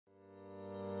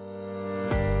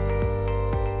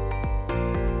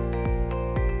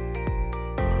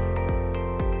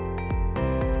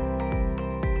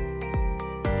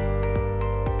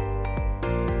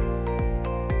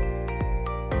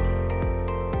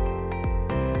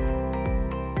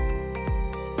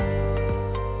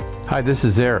Hi, this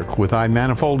is Eric with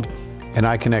iManifold and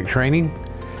iConnect training.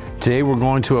 Today we're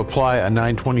going to apply a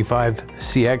 925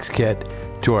 CX kit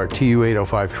to our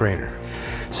TU805 trainer.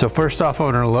 So first off,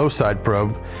 on our low side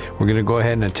probe, we're going to go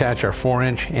ahead and attach our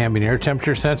 4-inch ambient air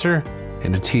temperature sensor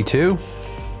into T2.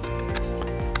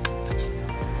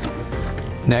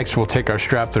 Next, we'll take our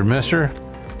strap thermistor,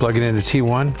 plug it into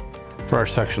T1 for our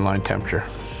suction line temperature.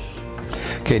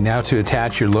 Okay, now to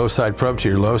attach your low side probe to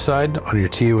your low side on your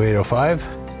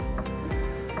TU805.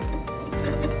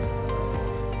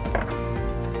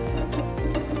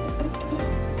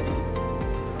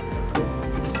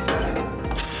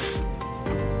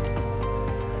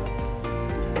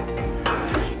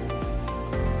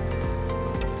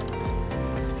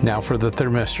 Now for the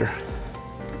thermistor.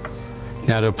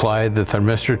 Now to apply the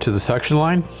thermistor to the suction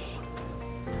line,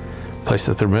 place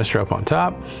the thermistor up on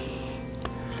top,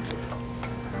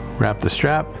 wrap the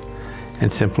strap,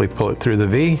 and simply pull it through the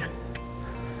V,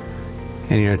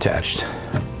 and you're attached.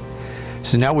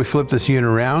 So now we flip this unit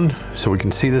around so we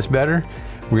can see this better.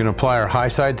 We're going to apply our high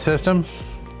side system.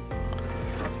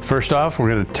 First off, we're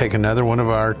going to take another one of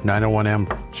our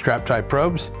 901M strap type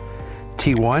probes,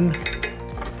 T1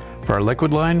 for our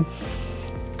liquid line,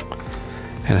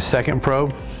 and a second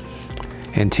probe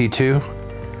in T2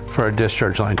 for our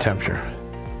discharge line temperature.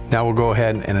 Now we'll go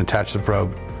ahead and attach the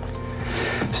probe.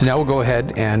 So now we'll go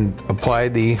ahead and apply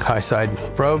the high side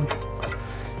probe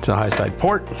to the high side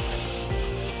port.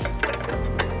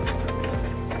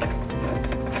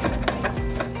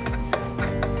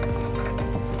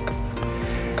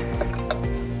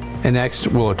 And next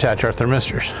we'll attach our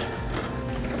thermistors.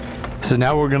 So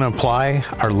now we're going to apply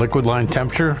our liquid line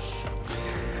temperature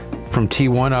from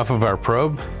T1 off of our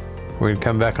probe. We're going to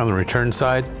come back on the return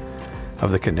side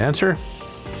of the condenser.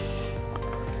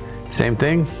 Same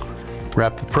thing,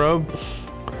 wrap the probe,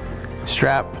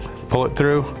 strap, pull it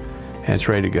through, and it's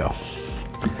ready to go.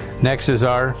 Next is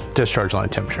our discharge line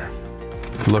temperature.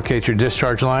 Locate your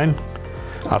discharge line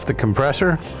off the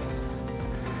compressor.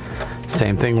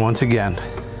 Same thing once again.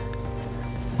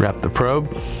 Wrap the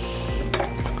probe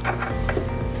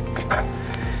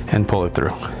and pull it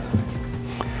through.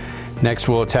 Next,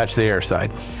 we'll attach the air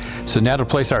side. So now to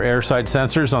place our air side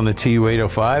sensors on the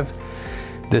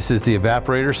TU805, this is the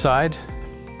evaporator side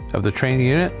of the training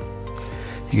unit.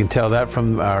 You can tell that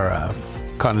from our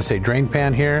condensate drain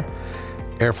pan here.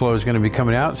 Airflow is going to be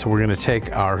coming out, so we're going to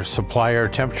take our supply air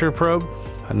temperature probe,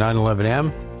 a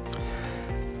 911M,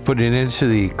 put it into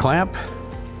the clamp,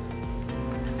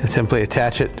 and simply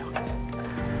attach it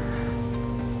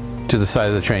to the side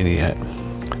of the training unit.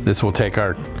 This will take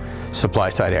our supply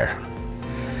side air.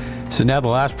 So now the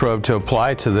last probe to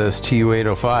apply to this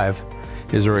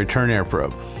TU805 is a return air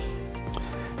probe.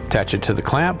 Attach it to the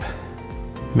clamp,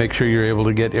 make sure you're able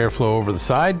to get airflow over the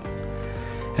side,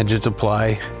 and just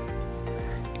apply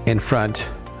in front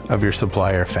of your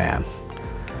supply air fan.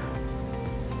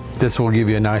 This will give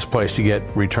you a nice place to get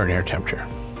return air temperature.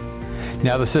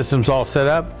 Now the system's all set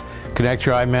up, connect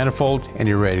your iManifold, and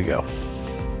you're ready to go.